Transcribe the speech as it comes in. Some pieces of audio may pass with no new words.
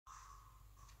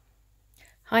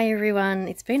Hi everyone,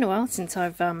 it's been a while since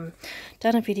I've done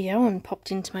a video and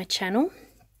popped into my channel.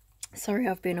 Sorry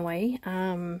I've been away,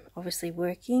 obviously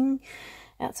working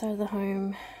outside of the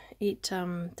home. It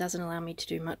doesn't allow me to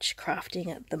do much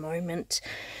crafting at the moment.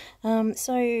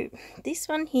 So this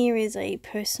one here is a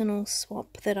personal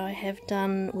swap that I have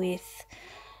done with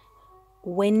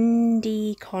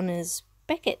Wendy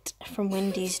Beckett from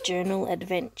Wendy's Journal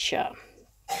Adventure.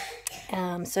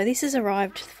 So this has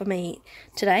arrived for me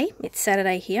today. It's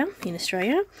Saturday here in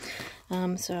Australia.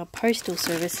 So our postal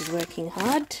service is working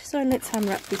hard. So let's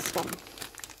unwrap this one.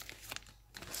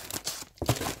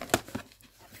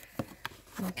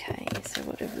 Okay, so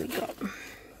what have we got?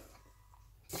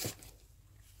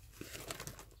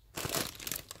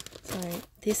 So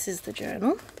this is the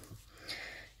journal.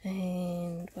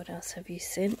 And what else have you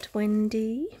sent,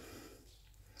 Wendy?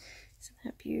 Isn't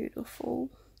that beautiful?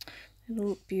 It'll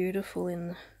look beautiful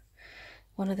in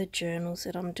one of the journals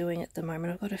that I'm doing at the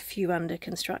moment. I've got a few under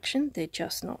construction. They're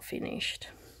just not finished.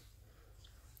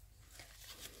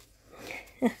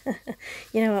 You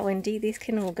know what, Wendy? This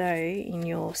can all go in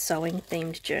your sewing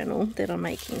themed journal that I'm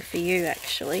making for you,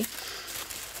 actually.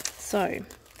 So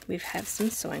we have some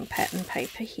sewing pattern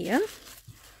paper here.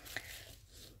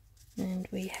 And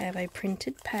we have a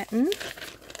printed pattern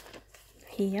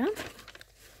here.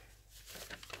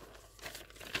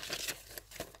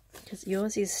 Because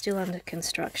yours is still under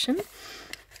construction.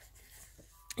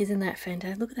 Isn't that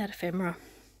fantastic? Look at that ephemera.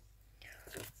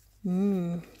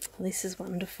 This is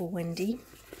wonderful, Wendy.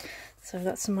 So I've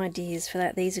got some ideas for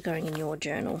that. These are going in your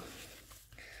journal.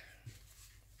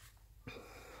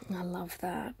 I love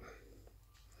that.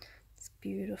 It's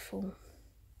beautiful.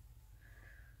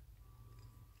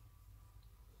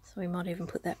 So we might even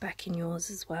put that back in yours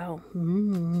as well.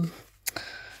 And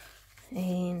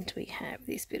we have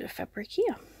this bit of fabric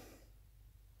here.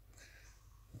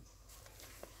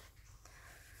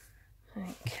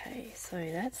 Okay, so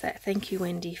that's that. Thank you,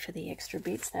 Wendy, for the extra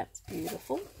bits. That's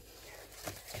beautiful.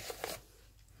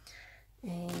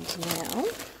 And now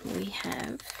we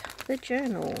have the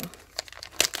journal.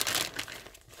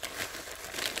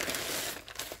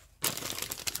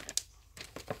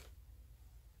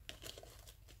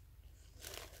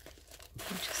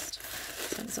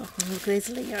 Look, there's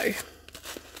Leo.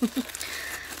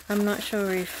 I'm not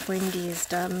sure if Wendy has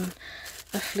done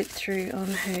a flick through on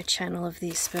her channel of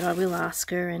this, but I will ask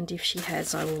her, and if she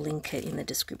has, I will link it in the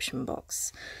description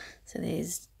box. So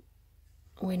there's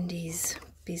Wendy's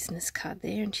business card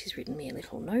there, and she's written me a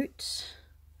little note.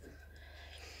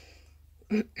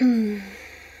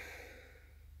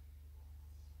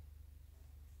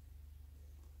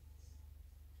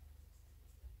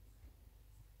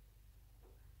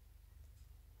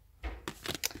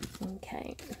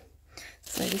 Okay,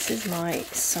 so this is my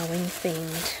sewing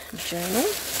themed journal.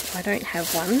 I don't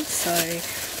have one,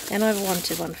 and I've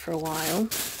wanted one for a while.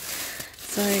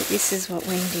 So this is what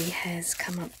Wendy has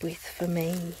come up with for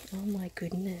me. Oh my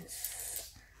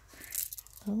goodness.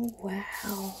 Oh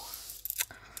wow.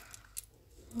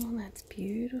 Oh, that's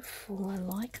beautiful. I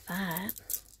like that.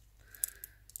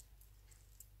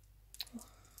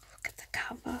 Look at the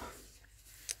cover.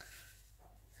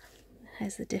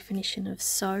 Has the definition of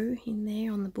sew in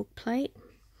there on the book plate.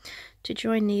 To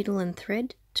join needle and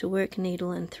thread, to work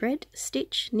needle and thread,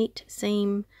 stitch, knit,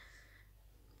 seam.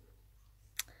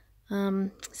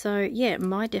 So yeah,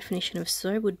 my definition of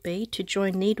sew would be to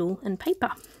join needle and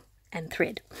paper and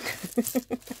thread.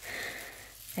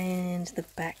 And the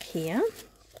back here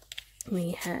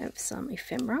we have some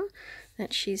ephemera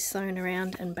that she's sewn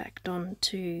around and backed on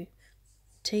to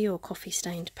tea or coffee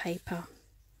stained paper.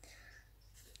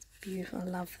 Beautiful, I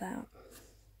love that.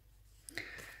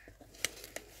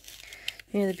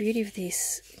 Now the beauty of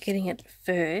this, getting it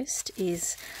first,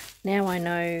 is now I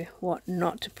know what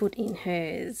not to put in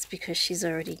hers because she's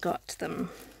already got them.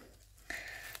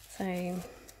 So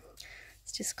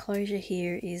it's just closure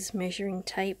here is measuring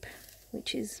tape,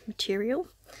 which is material,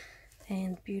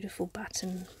 and beautiful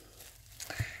button.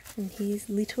 And here's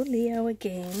little Leo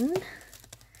again.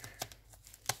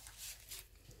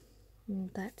 And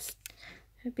that's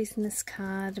her business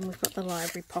card, and we've got the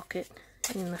library pocket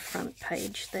in the front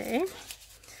page there.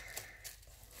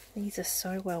 These are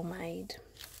so well made.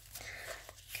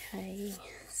 Okay,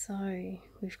 so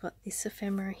we've got this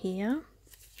ephemera here.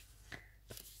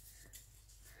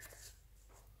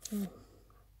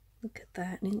 Look at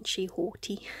that, isn't she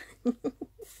haughty?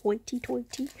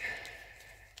 Hoity-toity.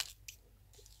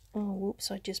 Oh,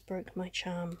 whoops, I just broke my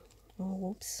charm. Oh,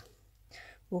 whoops.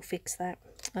 We'll fix that.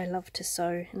 I love to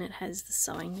sew, and it has the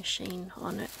sewing machine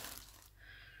on it.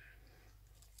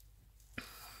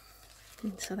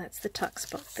 And so that's the tuck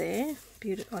spot there.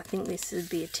 Beautiful. I think this would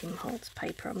be a Tim Holtz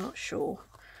paper, I'm not sure.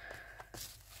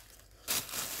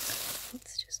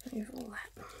 Let's just move all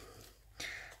that.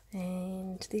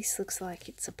 And this looks like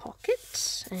it's a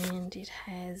pocket, and it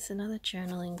has another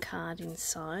journaling card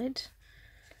inside.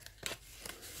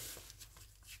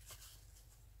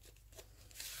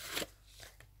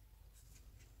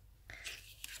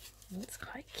 It's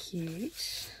quite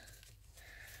cute.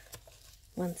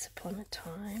 Once upon a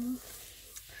time.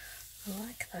 I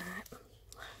like that.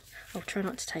 I'll try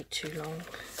not to take too long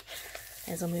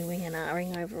as I'm winging and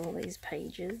ahhing over all these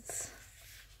pages.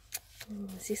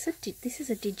 This is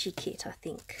a digi-kit, I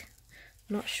think.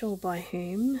 Not sure by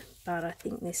whom, but I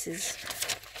think this is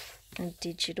a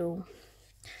digital,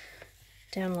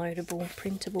 downloadable,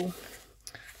 printable.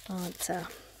 Oh, it's a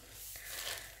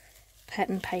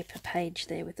pattern paper page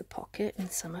there with a pocket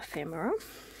and some ephemera.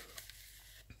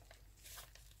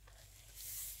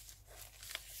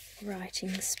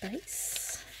 Writing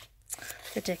space.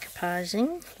 The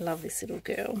decoupaging. Love this little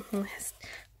girl. It has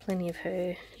plenty of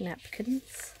her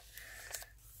napkins.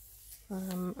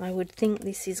 I would think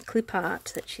this is clip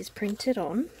art that she's printed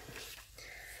on.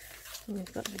 And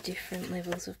we've got the different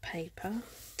levels of paper.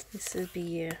 This would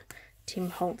be a Tim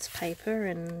Holtz paper,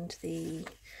 and the,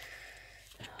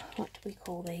 what do we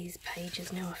call these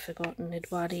pages now? I've forgotten.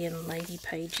 Edwardian lady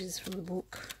pages from the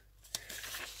book.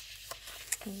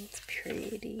 And it's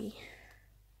pretty.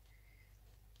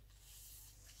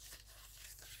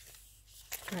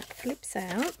 That flips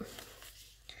out.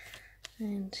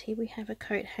 And here we have a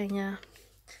coat hanger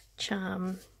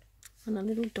charm on a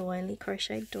little doily,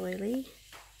 crocheted doily.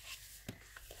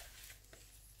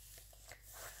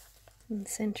 In the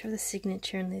centre of the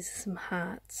signature, and there's some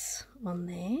hearts on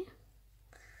there.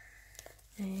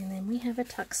 And then we have a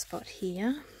tuck spot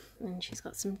here, and she's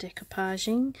got some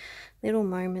decoupaging. Little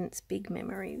moments, big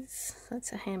memories.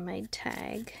 That's a handmade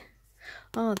tag.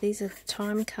 Oh, these are the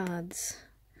time cards.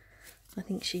 I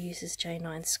think she uses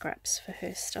J9 scraps for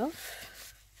her stuff.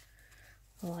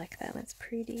 I like that, that's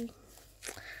pretty.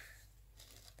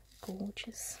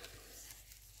 Gorgeous.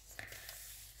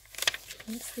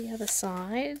 That's the other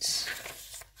side.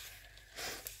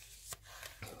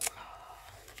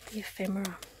 The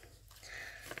ephemera.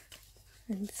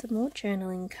 And some more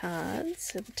journaling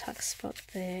cards. So the tuck spot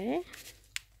there.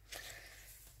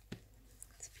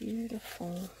 It's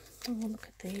beautiful. Oh, look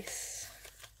at this.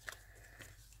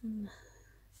 And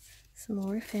some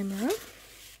more ephemera.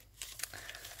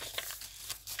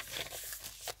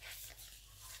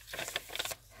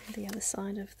 The other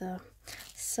side of the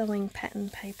sewing pattern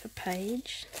paper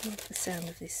page. Love the sound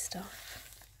of this stuff.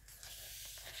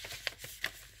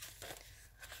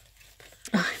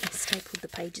 Oh, I stapled the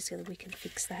pages together, we can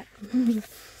fix that.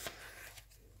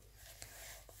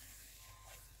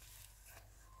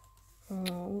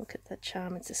 Oh, look at that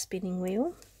charm, it's a spinning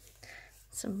wheel.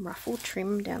 Some ruffle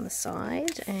trim down the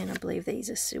side, and I believe these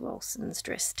are Sue Olsen's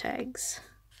dress tags.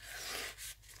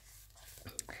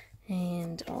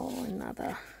 And oh,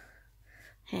 another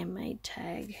handmade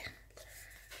tag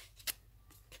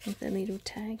with a little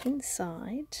tag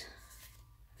inside.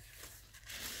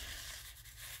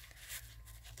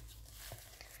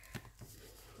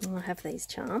 I have these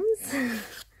charms.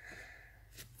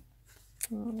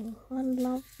 Oh, I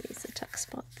love this. A tuck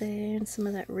spot there, and some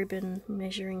of that ribbon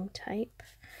measuring tape.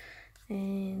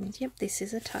 And yep, this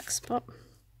is a tuck spot.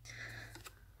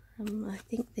 I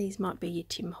think these might be your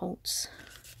Tim Holtz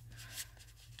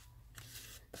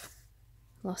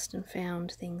lost and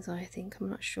found things, I think. I'm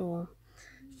not sure.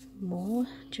 More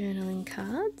journaling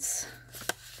cards.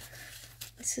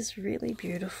 This is really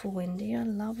beautiful, Wendy. I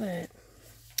love it.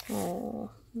 Oh,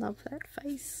 love that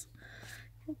face.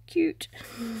 How cute.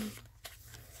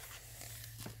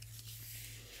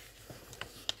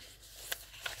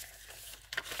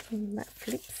 And that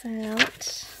flips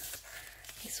out.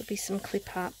 This will be some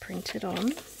clip art printed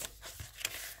on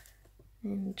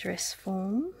in dress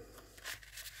form.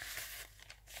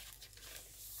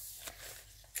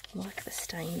 I like the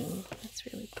staining, that's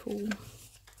really cool.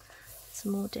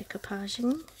 Some more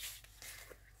decoupaging.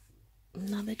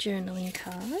 Another journaling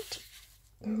card.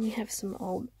 And we have some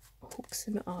old hooks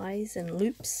and eyes and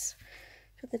loops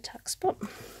for the tuck spot.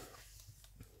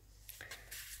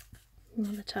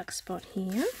 Another tuck spot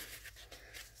here.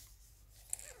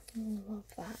 I love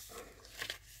that.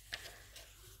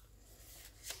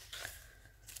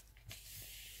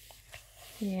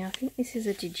 Yeah, I think this is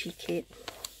a digi-kit.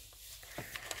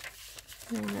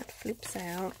 And that flips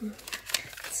out.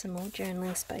 Some more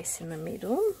journaling space in the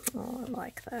middle. Oh, I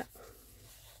like that.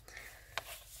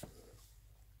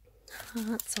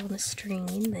 Hearts on a string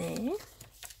in there.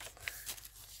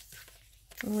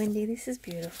 Wendy, this is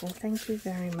beautiful. Thank you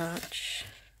very much.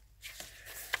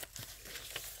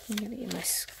 I'm going to get my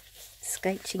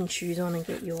skating shoes on and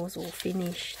get yours all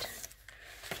finished.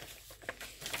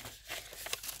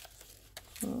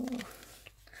 Oh,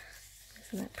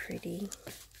 isn't that pretty?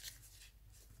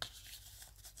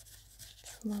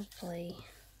 It's lovely.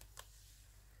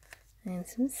 And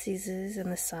some scissors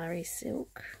and the sari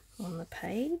silk on the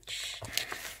page.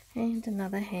 And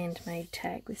another handmade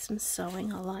tag with some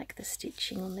sewing. I like the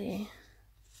stitching on there.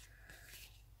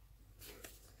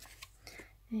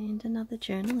 And another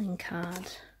journaling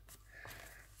card.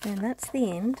 And that's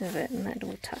the end of it, and that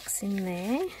all tucks in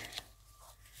there.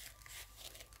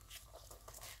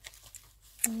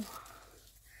 Oh,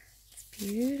 it's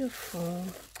beautiful.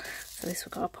 So this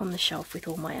will go up on the shelf with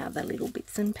all my other little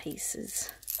bits and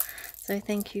pieces. So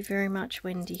thank you very much,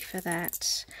 Wendy, for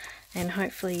that. And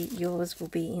hopefully yours will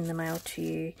be in the mail to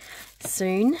you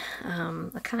soon.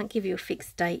 I can't give you a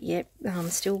fixed date yet. I'm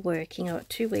still working. I've got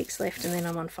 2 weeks left and then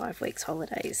I'm on 5 weeks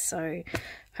holidays. So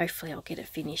hopefully I'll get it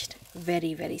finished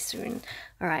very, very soon.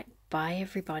 All right, bye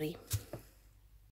everybody.